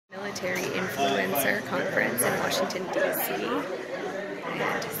Military Influencer Conference in Washington, D.C.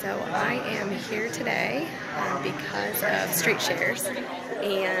 And so I am here today because of Street Shares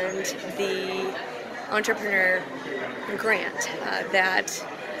and the entrepreneur grant that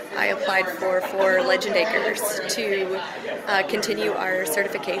I applied for Legend Acres to continue our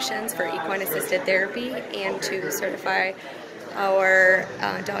certifications for equine assisted therapy and to certify our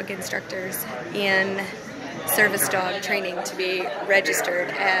dog instructors in service dog training to be registered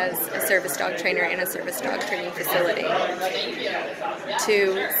as a service dog trainer in a service dog training facility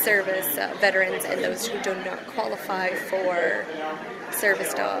to service veterans and those who do not qualify for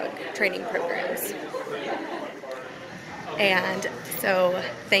service dog training programs. And so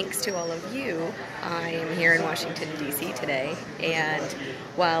thanks to all of you, I am here in Washington, D.C. today, and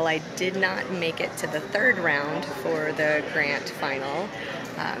while I did not make it to the third round for the grant final,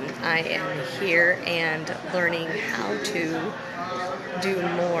 I am here and learning how to do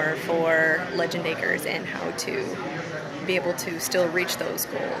more for Legend Acres and how to be able to still reach those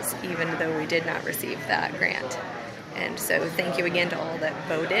goals even though we did not receive that grant. And so thank you again to all that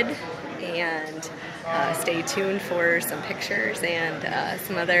voted, and stay tuned for some pictures and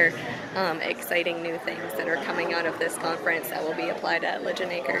some other exciting new things that are coming out of this conference that will be applied at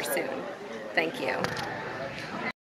Legend Acres soon. Thank you.